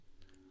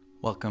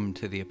Welcome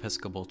to the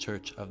Episcopal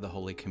Church of the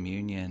Holy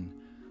Communion.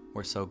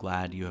 We're so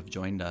glad you have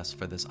joined us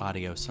for this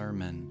audio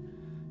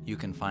sermon. You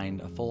can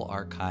find a full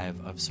archive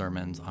of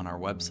sermons on our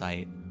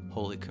website,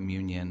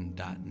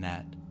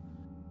 holycommunion.net.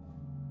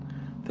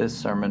 This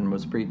sermon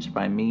was preached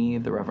by me,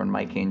 the Reverend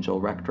Mike Angel,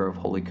 Rector of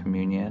Holy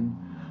Communion,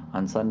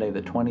 on Sunday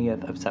the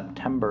 20th of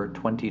September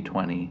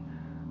 2020,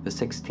 the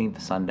 16th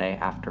Sunday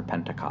after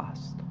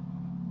Pentecost.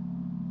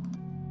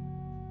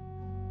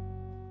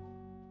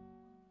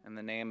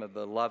 In the name of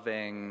the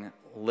loving,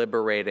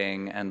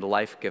 liberating, and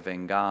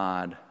life-giving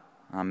God,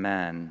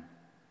 Amen.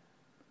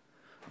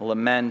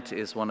 Lament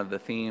is one of the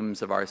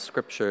themes of our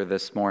scripture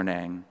this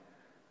morning.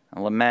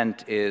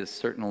 Lament is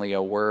certainly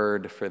a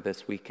word for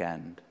this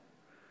weekend.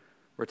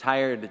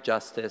 Retired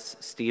Justice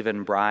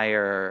Stephen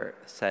Breyer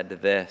said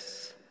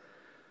this: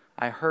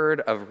 "I heard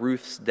of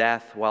Ruth's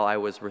death while I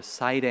was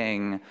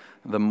reciting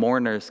the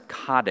mourner's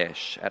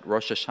Kaddish at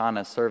Rosh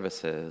Hashanah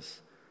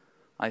services.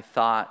 I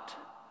thought,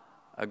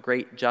 a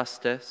great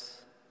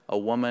justice, a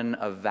woman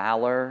of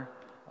valor,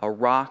 a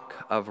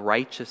rock of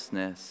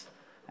righteousness,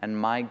 and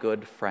my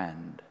good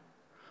friend.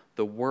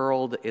 The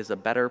world is a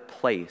better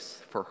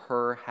place for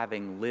her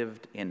having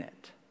lived in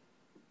it."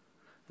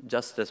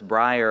 Justice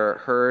Breyer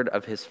heard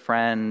of his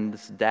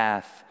friend's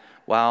death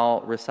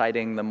while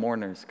reciting the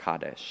mourner's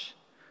Kaddish.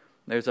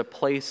 There's a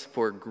place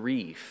for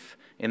grief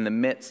in the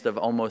midst of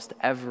almost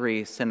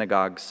every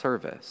synagogue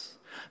service.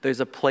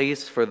 There's a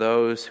place for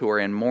those who are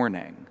in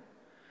mourning.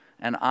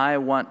 And I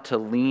want to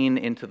lean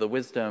into the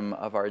wisdom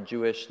of our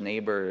Jewish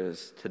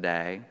neighbors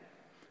today,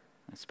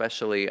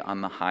 especially on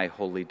the high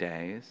holy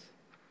days.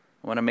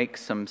 I want to make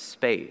some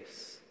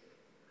space.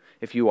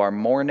 If you are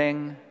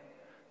mourning,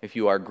 if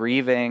you are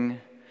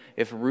grieving,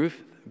 if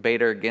Ruth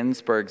Bader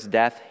Ginsburg's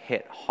death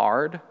hit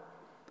hard,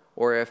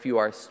 or if you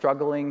are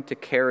struggling to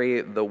carry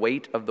the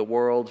weight of the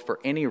world for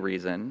any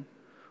reason,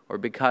 or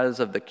because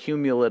of the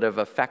cumulative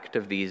effect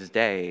of these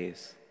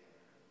days,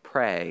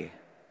 pray,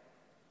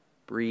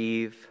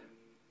 breathe,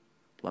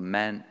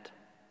 lament,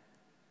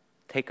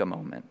 take a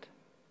moment.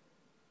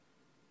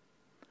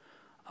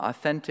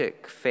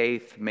 Authentic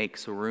faith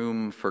makes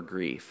room for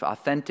grief.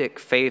 Authentic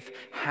faith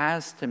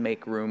has to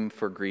make room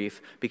for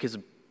grief because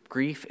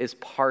grief is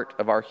part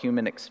of our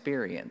human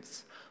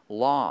experience.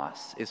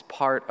 Loss is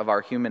part of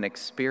our human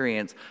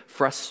experience.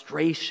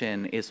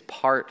 Frustration is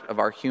part of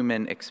our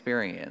human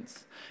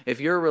experience.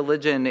 If your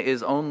religion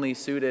is only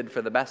suited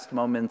for the best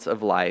moments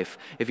of life,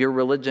 if your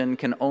religion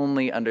can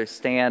only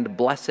understand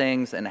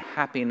blessings and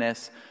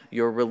happiness,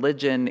 your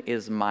religion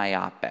is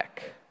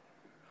myopic.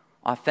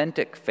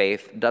 Authentic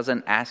faith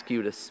doesn't ask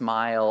you to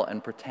smile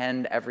and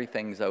pretend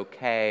everything's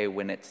okay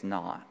when it's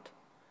not.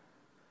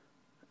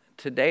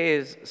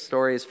 Today's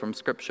stories from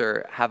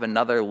Scripture have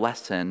another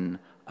lesson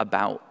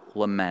about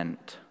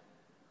lament.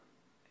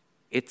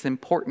 It's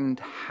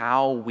important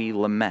how we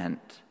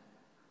lament.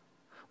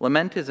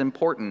 Lament is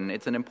important.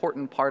 It's an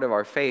important part of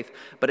our faith,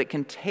 but it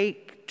can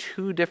take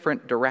two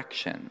different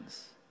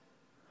directions.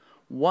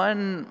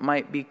 One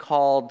might be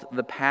called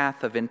the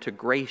path of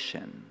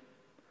integration,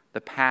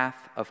 the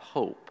path of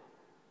hope.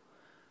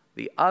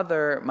 The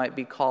other might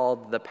be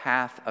called the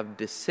path of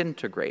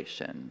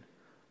disintegration,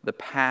 the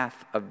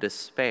path of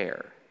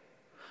despair.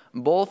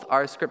 Both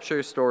our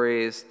scripture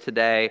stories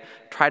today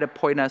try to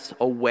point us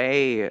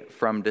away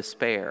from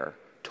despair,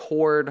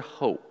 toward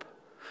hope.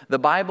 The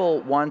Bible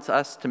wants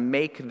us to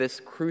make this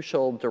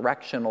crucial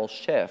directional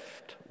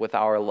shift with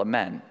our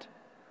lament.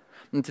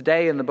 And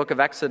today in the book of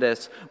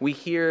Exodus, we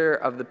hear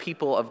of the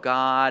people of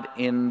God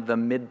in the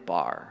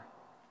Midbar,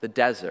 the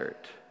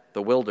desert,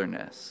 the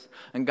wilderness.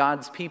 And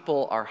God's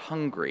people are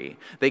hungry.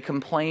 They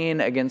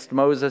complain against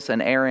Moses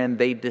and Aaron.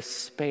 They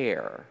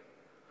despair.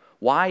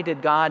 Why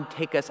did God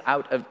take us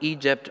out of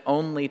Egypt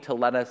only to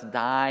let us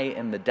die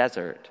in the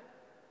desert?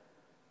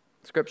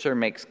 Scripture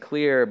makes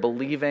clear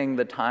believing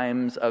the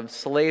times of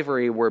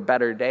slavery were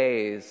better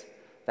days,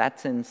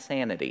 that's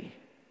insanity.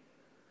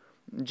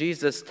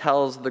 Jesus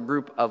tells the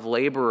group of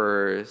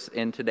laborers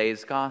in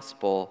today's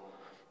gospel,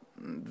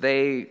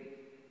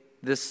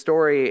 this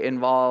story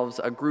involves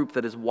a group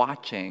that is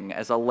watching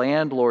as a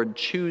landlord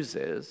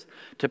chooses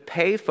to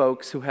pay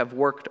folks who have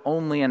worked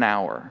only an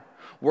hour,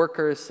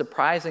 workers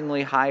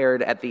surprisingly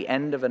hired at the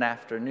end of an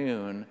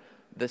afternoon,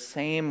 the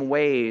same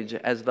wage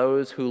as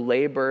those who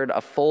labored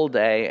a full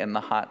day in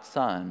the hot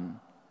sun.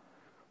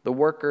 The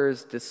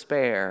workers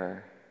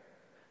despair.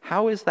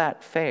 How is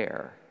that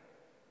fair?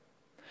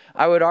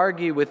 I would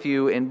argue with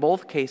you in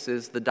both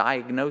cases the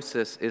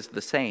diagnosis is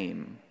the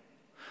same.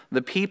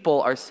 The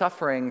people are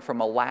suffering from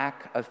a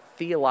lack of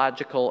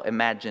theological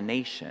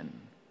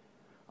imagination.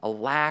 A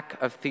lack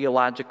of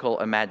theological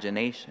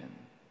imagination.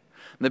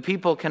 The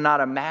people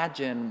cannot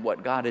imagine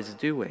what God is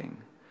doing.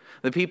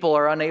 The people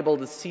are unable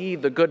to see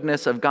the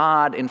goodness of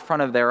God in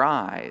front of their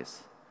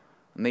eyes,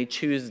 and they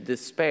choose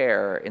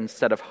despair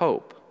instead of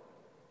hope.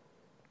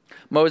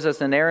 Moses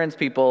and Aaron's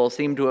people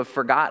seem to have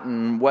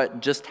forgotten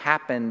what just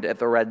happened at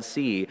the Red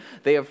Sea.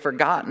 They have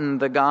forgotten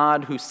the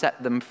God who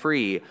set them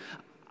free.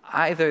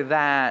 Either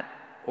that,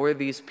 or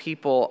these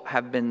people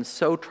have been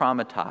so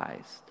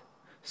traumatized,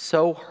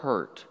 so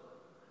hurt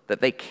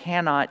that they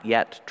cannot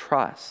yet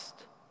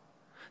trust.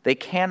 They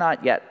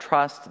cannot yet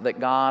trust that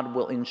God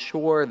will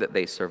ensure that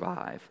they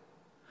survive.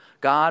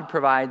 God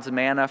provides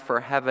manna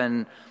for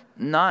heaven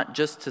not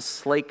just to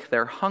slake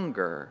their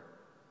hunger,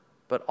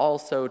 but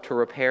also to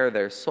repair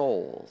their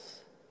souls.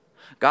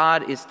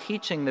 God is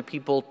teaching the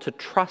people to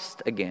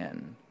trust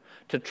again,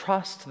 to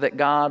trust that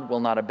God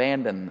will not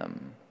abandon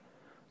them.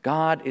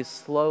 God is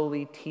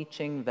slowly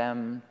teaching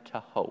them to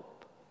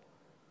hope.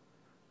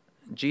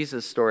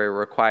 Jesus' story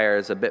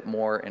requires a bit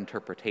more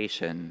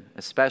interpretation,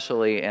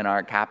 especially in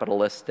our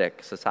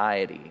capitalistic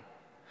society.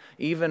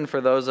 Even for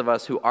those of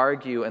us who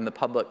argue in the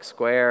public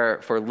square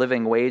for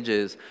living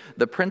wages,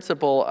 the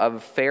principle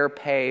of fair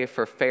pay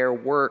for fair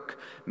work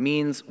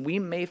means we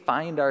may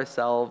find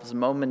ourselves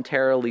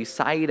momentarily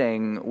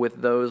siding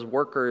with those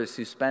workers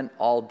who spent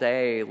all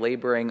day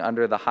laboring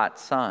under the hot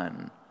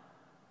sun.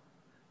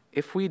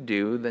 If we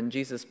do, then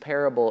Jesus'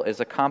 parable is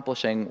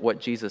accomplishing what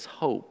Jesus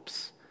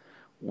hopes.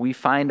 We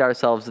find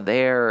ourselves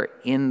there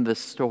in the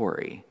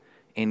story,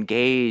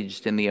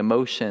 engaged in the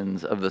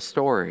emotions of the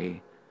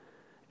story.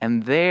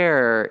 And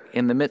there,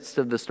 in the midst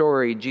of the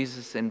story,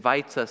 Jesus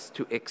invites us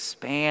to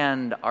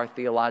expand our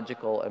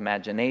theological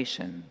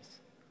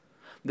imaginations.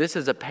 This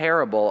is a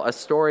parable, a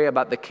story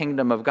about the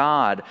kingdom of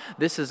God.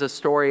 This is a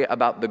story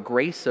about the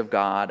grace of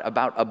God,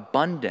 about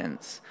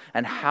abundance,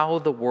 and how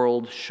the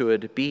world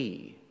should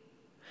be.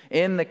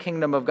 In the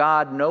kingdom of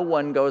God, no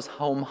one goes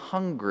home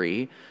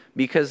hungry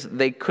because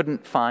they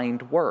couldn't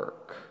find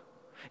work.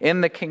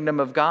 In the kingdom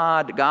of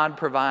God, God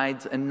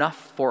provides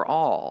enough for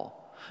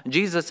all.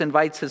 Jesus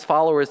invites his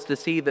followers to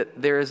see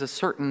that there is a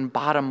certain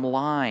bottom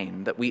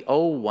line that we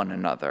owe one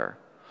another.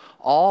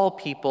 All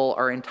people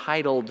are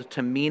entitled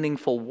to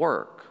meaningful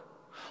work.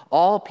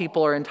 All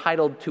people are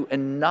entitled to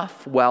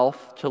enough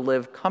wealth to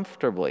live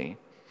comfortably.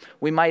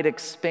 We might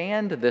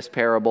expand this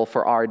parable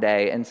for our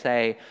day and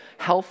say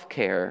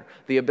healthcare,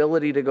 the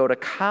ability to go to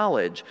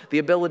college, the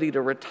ability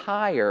to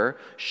retire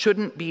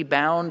shouldn't be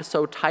bound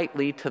so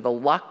tightly to the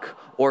luck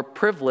or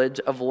privilege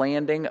of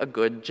landing a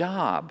good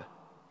job.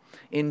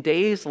 In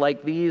days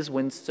like these,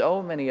 when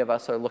so many of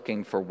us are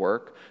looking for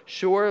work,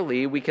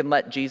 surely we can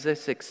let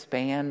Jesus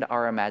expand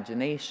our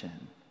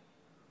imagination.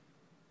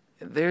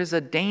 There's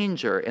a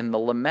danger in the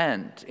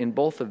lament in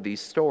both of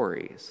these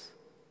stories.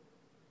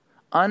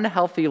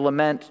 Unhealthy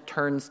lament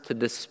turns to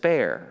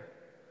despair.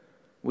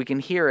 We can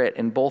hear it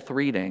in both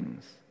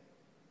readings.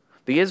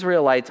 The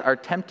Israelites are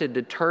tempted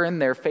to turn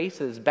their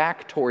faces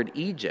back toward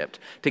Egypt,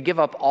 to give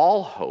up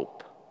all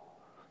hope.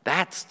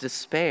 That's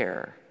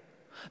despair.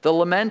 The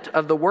lament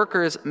of the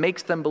workers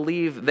makes them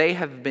believe they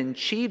have been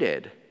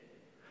cheated.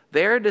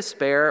 Their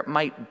despair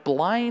might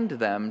blind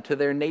them to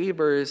their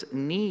neighbor's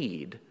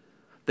need,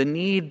 the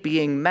need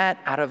being met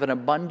out of an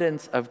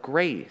abundance of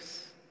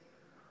grace.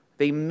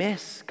 They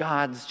miss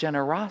God's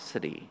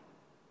generosity.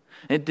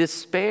 And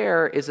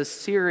despair is a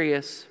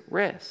serious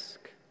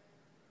risk.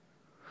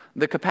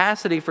 The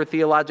capacity for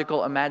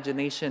theological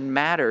imagination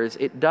matters.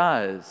 It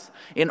does.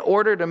 In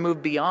order to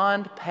move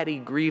beyond petty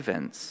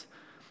grievance,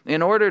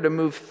 in order to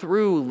move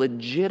through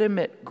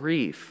legitimate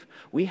grief,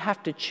 we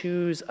have to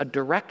choose a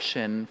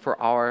direction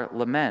for our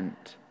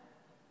lament.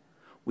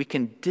 We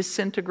can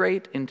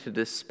disintegrate into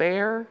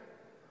despair,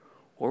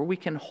 or we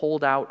can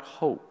hold out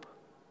hope.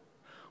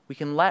 We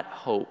can let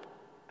hope,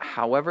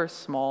 however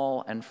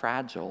small and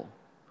fragile,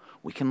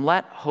 we can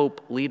let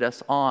hope lead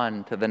us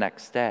on to the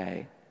next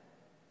day.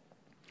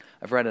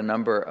 I've read a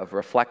number of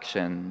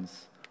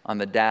reflections on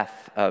the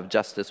death of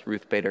Justice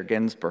Ruth Bader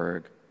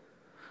Ginsburg.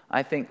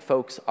 I think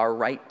folks are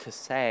right to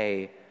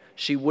say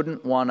she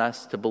wouldn't want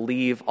us to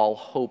believe all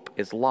hope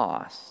is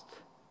lost.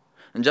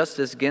 And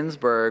Justice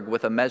Ginsburg,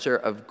 with a measure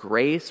of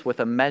grace, with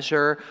a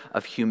measure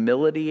of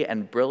humility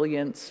and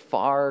brilliance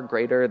far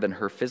greater than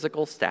her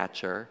physical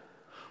stature,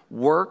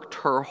 worked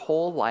her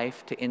whole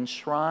life to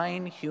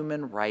enshrine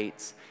human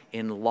rights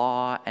in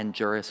law and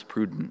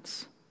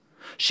jurisprudence.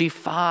 She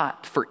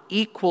fought for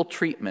equal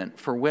treatment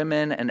for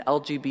women and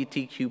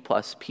LGBTQ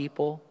plus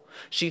people.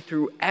 She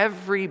threw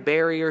every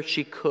barrier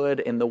she could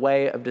in the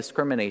way of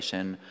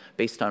discrimination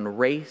based on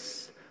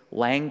race,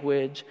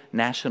 language,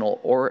 national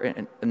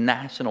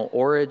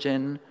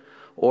origin,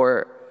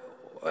 or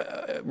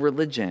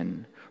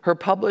religion. Her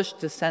published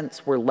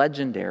dissents were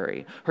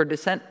legendary. Her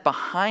dissent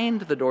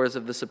behind the doors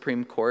of the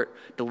Supreme Court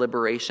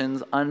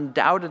deliberations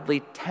undoubtedly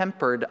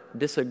tempered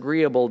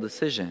disagreeable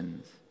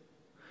decisions.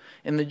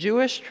 In the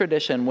Jewish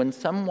tradition, when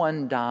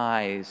someone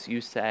dies, you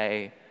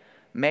say,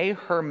 "May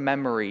her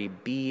memory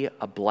be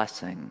a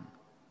blessing."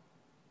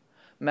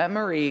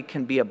 Memory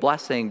can be a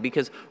blessing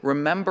because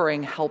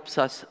remembering helps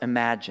us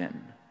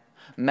imagine.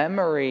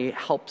 Memory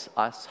helps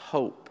us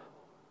hope.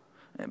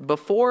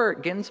 Before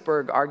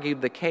Ginsburg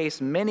argued the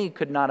case, many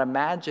could not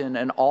imagine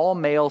an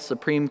all-male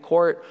Supreme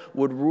Court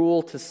would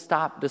rule to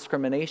stop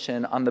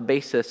discrimination on the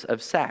basis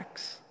of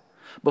sex.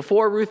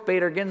 Before Ruth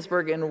Bader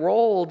Ginsburg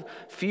enrolled,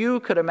 few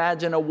could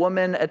imagine a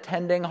woman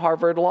attending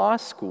Harvard Law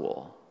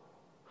School.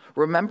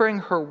 Remembering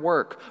her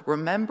work,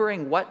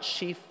 remembering what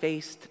she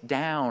faced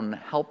down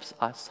helps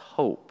us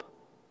hope.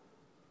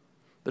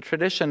 The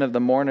tradition of the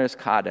Mourner's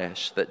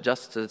Kaddish that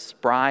Justice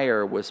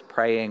Breyer was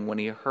praying when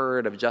he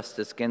heard of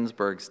Justice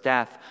Ginsburg's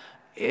death,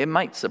 it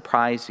might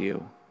surprise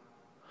you.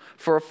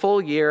 For a full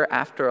year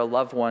after a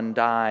loved one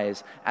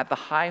dies, at the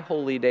High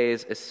Holy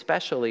Days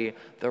especially,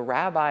 the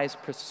rabbis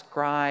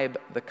prescribe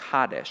the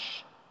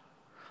Kaddish.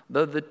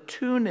 Though the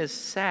tune is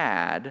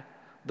sad,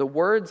 the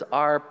words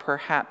are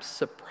perhaps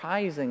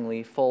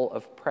surprisingly full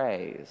of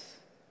praise.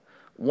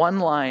 One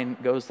line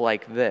goes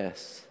like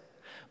this: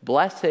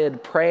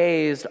 "Blessed,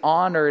 praised,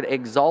 honored,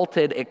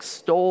 exalted,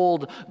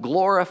 extolled,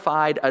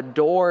 glorified,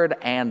 adored,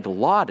 and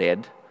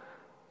lauded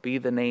be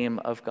the name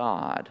of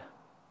God."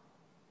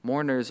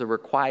 Mourners are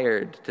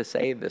required to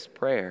say this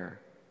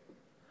prayer.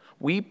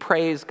 We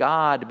praise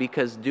God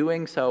because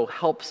doing so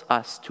helps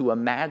us to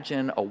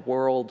imagine a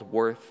world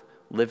worth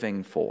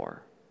living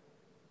for.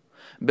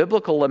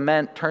 Biblical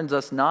lament turns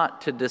us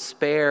not to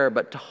despair,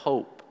 but to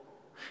hope.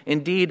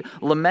 Indeed,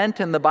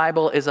 lament in the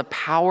Bible is a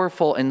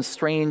powerful and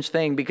strange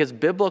thing because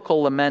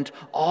biblical lament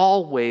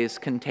always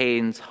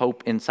contains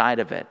hope inside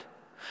of it.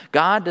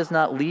 God does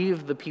not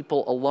leave the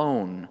people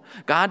alone.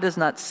 God does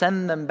not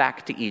send them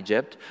back to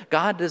Egypt.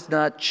 God does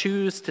not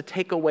choose to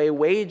take away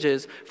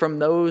wages from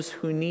those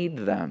who need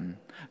them.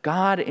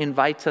 God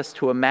invites us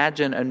to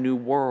imagine a new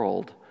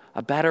world,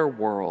 a better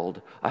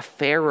world, a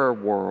fairer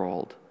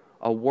world,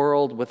 a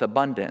world with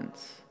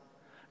abundance.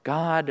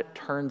 God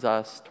turns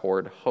us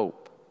toward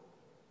hope.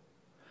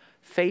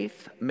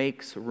 Faith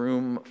makes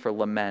room for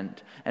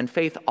lament, and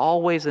faith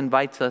always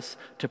invites us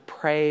to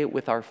pray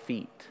with our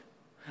feet.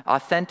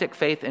 Authentic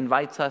faith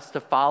invites us to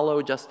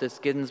follow Justice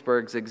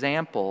Ginsburg's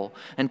example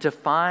and to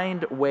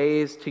find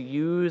ways to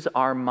use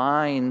our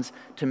minds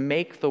to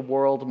make the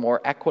world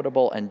more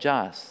equitable and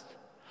just.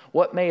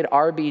 What made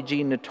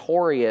RBG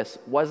notorious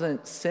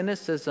wasn't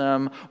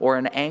cynicism or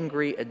an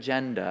angry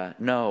agenda.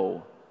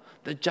 No,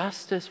 the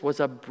justice was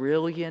a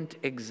brilliant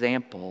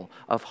example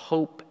of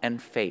hope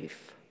and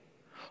faith.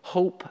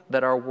 Hope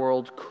that our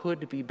world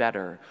could be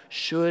better,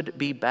 should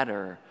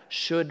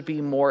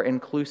be more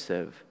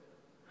inclusive.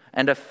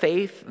 And a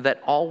faith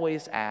that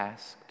always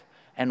asked,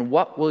 and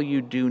what will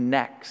you do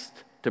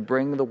next to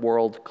bring the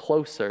world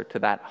closer to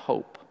that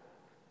hope?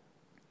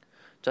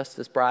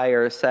 Justice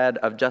Breyer said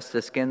of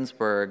Justice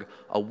Ginsburg,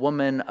 a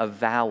woman of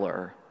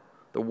valor.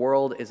 The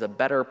world is a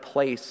better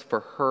place for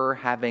her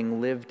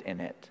having lived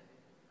in it.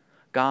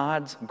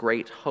 God's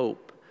great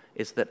hope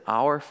is that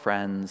our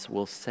friends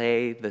will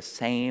say the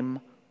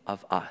same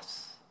of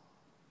us.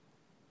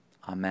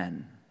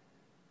 Amen.